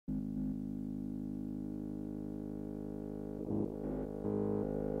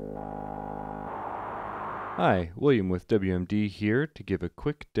Hi, William with WMD here to give a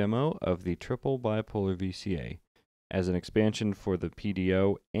quick demo of the Triple Bipolar VCA as an expansion for the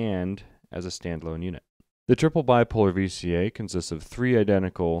PDO and as a standalone unit. The Triple Bipolar VCA consists of 3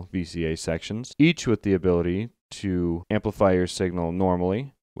 identical VCA sections, each with the ability to amplify your signal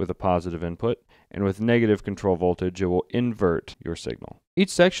normally with a positive input, and with negative control voltage it will invert your signal. Each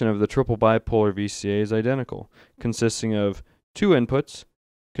section of the Triple Bipolar VCA is identical, consisting of 2 inputs,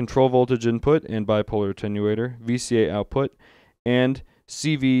 control voltage input and bipolar attenuator, VCA output, and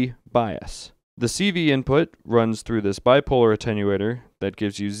CV bias. The CV input runs through this bipolar attenuator that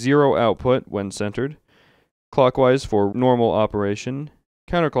gives you 0 output when centered, clockwise for normal operation,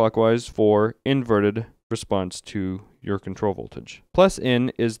 counterclockwise for inverted response to your control voltage. Plus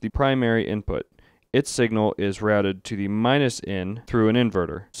in is the primary input. Its signal is routed to the minus in through an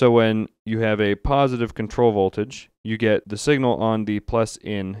inverter. So when you have a positive control voltage, you get the signal on the plus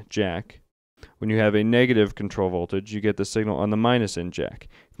in jack. When you have a negative control voltage, you get the signal on the minus in jack.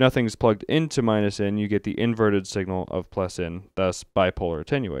 If nothing's plugged into minus in, you get the inverted signal of plus in, thus bipolar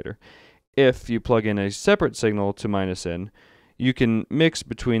attenuator. If you plug in a separate signal to minus in, you can mix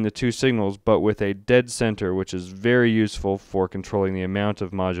between the 2 signals, but with a dead center, which is very useful for controlling the amount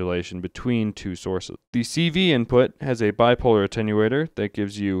of modulation between 2 sources. The CV input has a bipolar attenuator that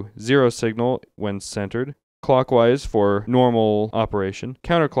gives you 0 signal when centered, clockwise for normal operation,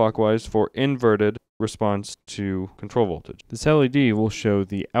 counterclockwise for inverted response to control voltage. This LED will show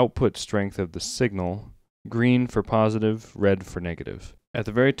the output strength of the signal, green for positive, red for negative. At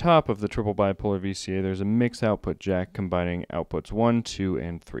the very top of the Triple Bipolar VCA, there's a mix output jack combining outputs 1, 2,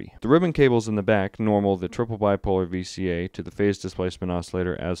 and 3. The ribbon cables in the back normal the Triple Bipolar VCA to the phase displacement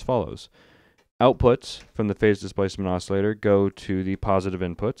oscillator as follows. Outputs from the phase displacement oscillator go to the positive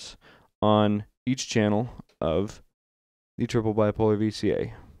inputs on each channel of the Triple Bipolar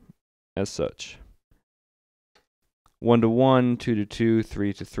VCA as such. 1 to 1, 2 to 2,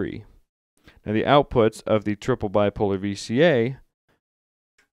 3 to 3. Now the outputs of the Triple Bipolar VCA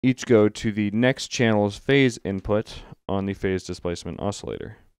each go to the next channel's phase input on the phase displacement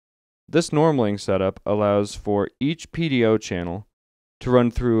oscillator. This normaling setup allows for each PDO channel to run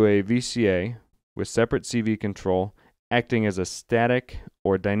through a VCA with separate CV control, acting as a static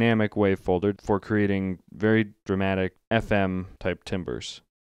or dynamic wave folder for creating very dramatic FM type timbres.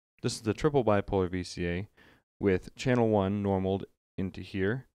 This is the Triple Bipolar VCA with channel 1 normaled into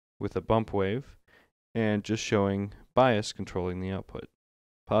here with a bump wave and just showing bias controlling the output.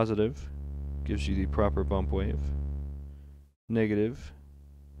 Positive gives you the proper bump wave. Negative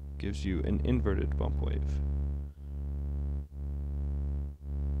gives you an inverted bump wave.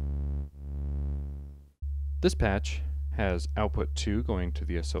 This patch has output 2 going to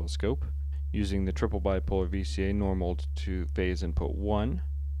the oscilloscope using the Triple Bipolar VCA normaled to phase input 1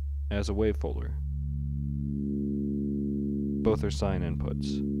 as a wave folder. Both are sine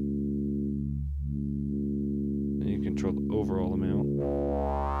inputs. And you control the overall amount.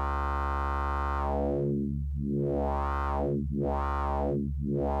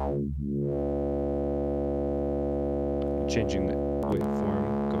 Changing the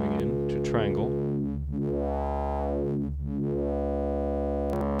waveform going in to triangle.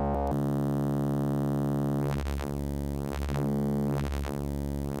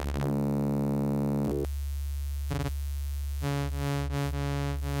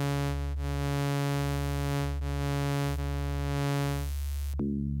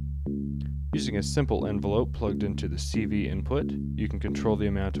 Using a simple envelope plugged into the CV input, you can control the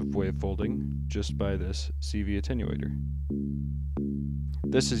amount of wave folding just by this CV attenuator.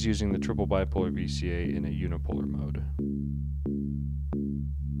 This is using the Triple Bipolar VCA in a unipolar mode.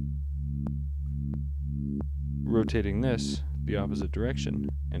 Rotating this the opposite direction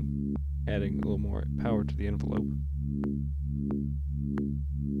and adding a little more power to the envelope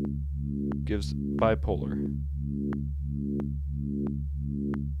gives bipolar.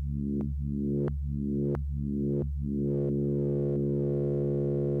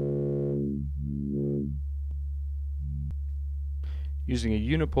 Using a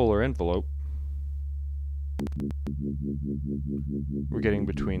unipolar envelope, we're getting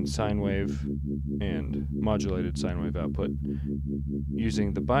between sine wave and modulated sine wave output.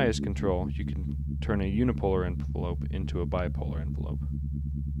 Using the bias control, you can turn a unipolar envelope into a bipolar envelope,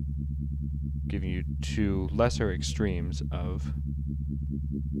 giving you 2 lesser extremes of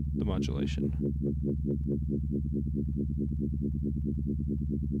the modulation.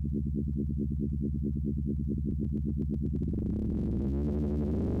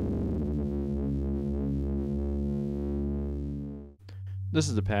 This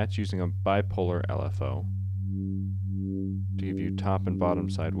is a patch using a bipolar LFO to give you top and bottom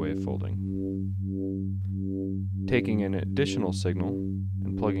side wave folding. taking an additional signal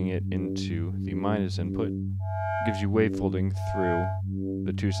and plugging it into the minus input gives you wavefolding through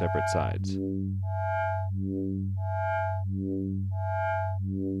the two separate sides.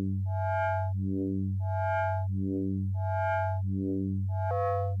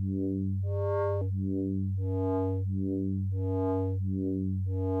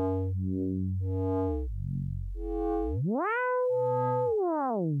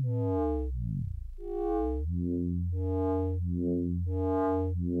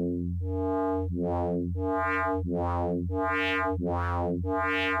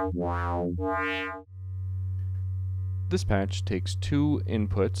 This patch takes two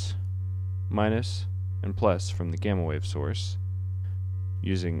inputs, minus and plus, from the gamma wave source,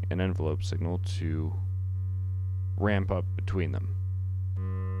 using an envelope signal to ramp up between them.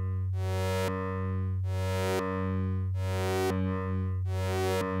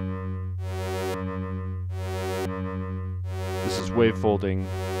 This is wavefolding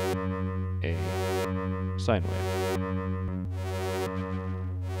a sine wave.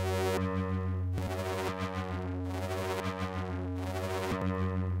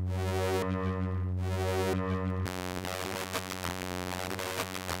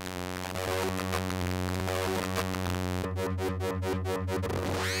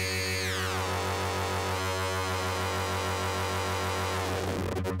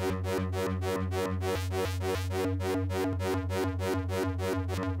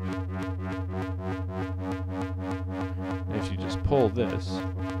 If you just pull this,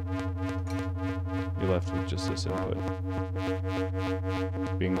 you're left with just this input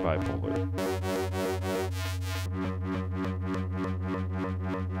being bipolar.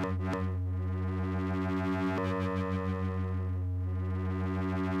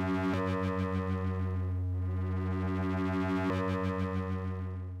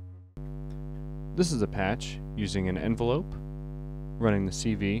 This is a patch using an envelope running the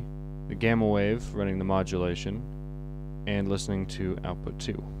CV, the gamma wave running the modulation, and listening to output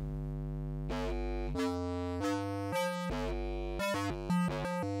 2.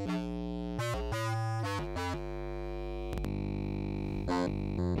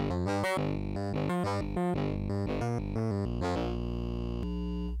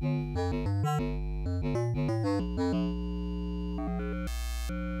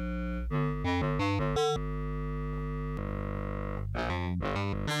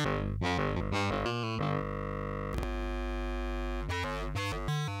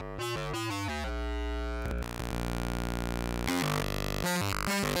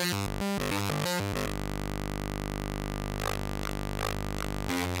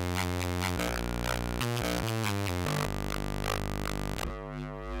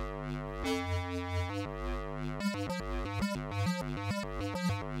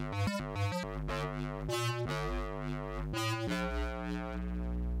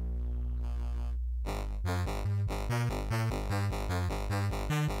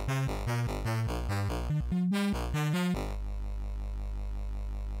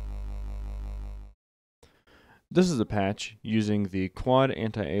 This is a patch using the quad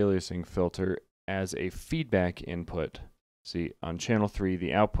anti-aliasing filter as a feedback input. See, on channel 3,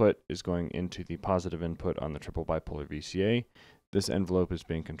 the output is going into the positive input on the triple bipolar VCA. This envelope is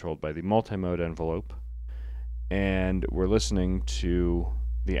being controlled by the multi-mode envelope, and we're listening to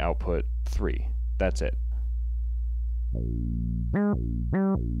the output 3. That's it.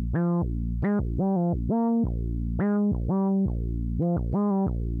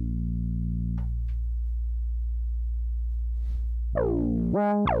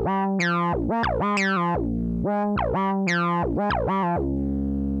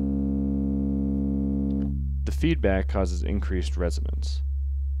 The feedback causes increased resonance.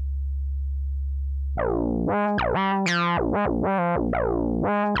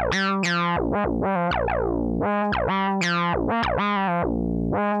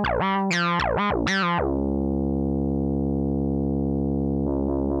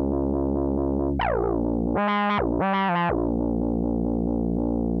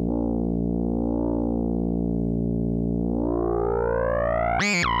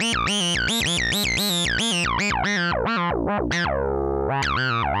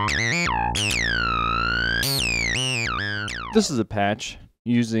 This is a patch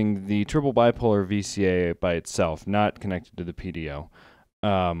using the triple bipolar VCA by itself, not connected to the PDO.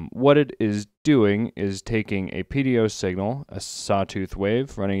 What it is doing is taking a PDO signal, a sawtooth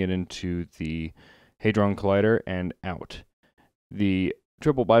wave, running it into the Hadron Collider and out. The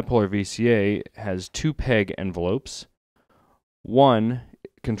triple bipolar VCA has two PEG envelopes. One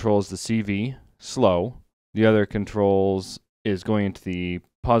controls the CV, slow. The other is going into the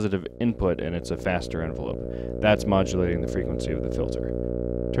positive input and it's a faster envelope. That's modulating the frequency of the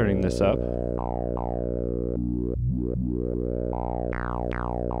filter. Turning this up,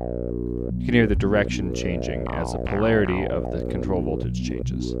 you can hear the direction changing as the polarity of the control voltage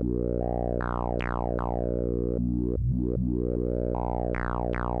changes.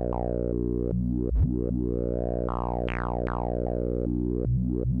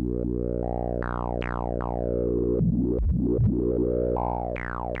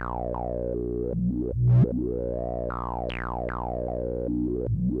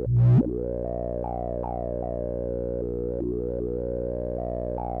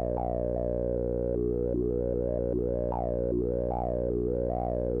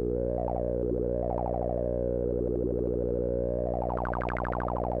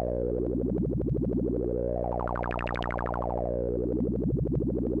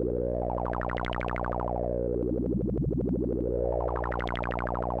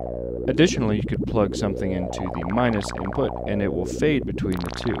 Additionally, you could plug something into the minus input and it will fade between the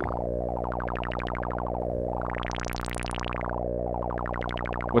two.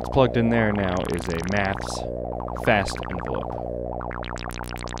 What's plugged in there now is a maths fast envelope.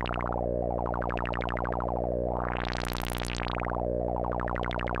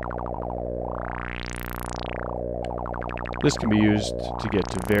 This can be used to get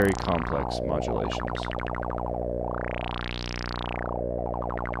to very complex modulations.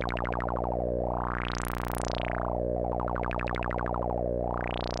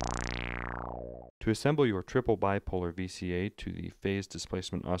 To assemble your triple bipolar VCA to the phase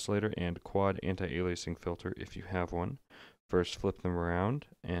displacement oscillator and quad anti-aliasing filter if you have one, first flip them around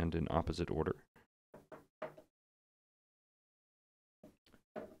and in opposite order.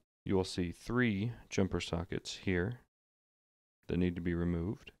 You will see 3 jumper sockets here that need to be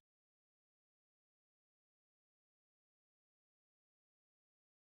removed.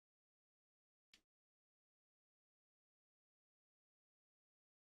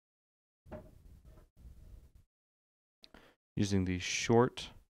 Using the short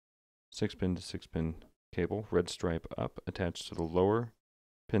 6-pin to 6-pin cable, red stripe up, attached to the lower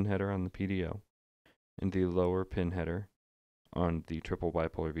pin header on the PDO and the lower pin header on the triple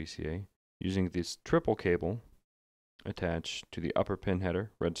bipolar VCA. Using this triple cable attached to the upper pin header,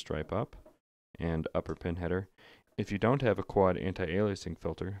 red stripe up, and upper pin header. If you don't have a quad anti-aliasing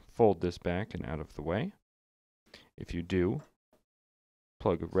filter, fold this back and out of the way. If you do,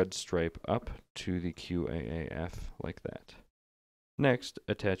 plug a red stripe up to the QAAF like that. Next,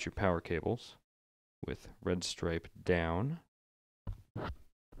 attach your power cables with red stripe down,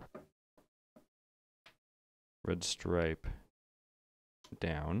 red stripe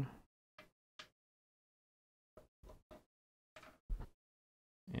down,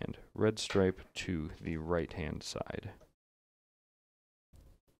 and red stripe to the right-hand side.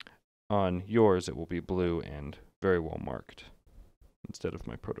 On yours, it will be blue and very well marked instead of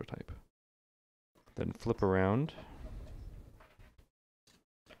my prototype. Then flip around.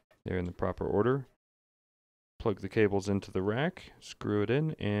 They're in the proper order. Plug the cables into the rack, screw it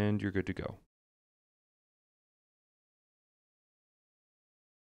in, and you're good to go.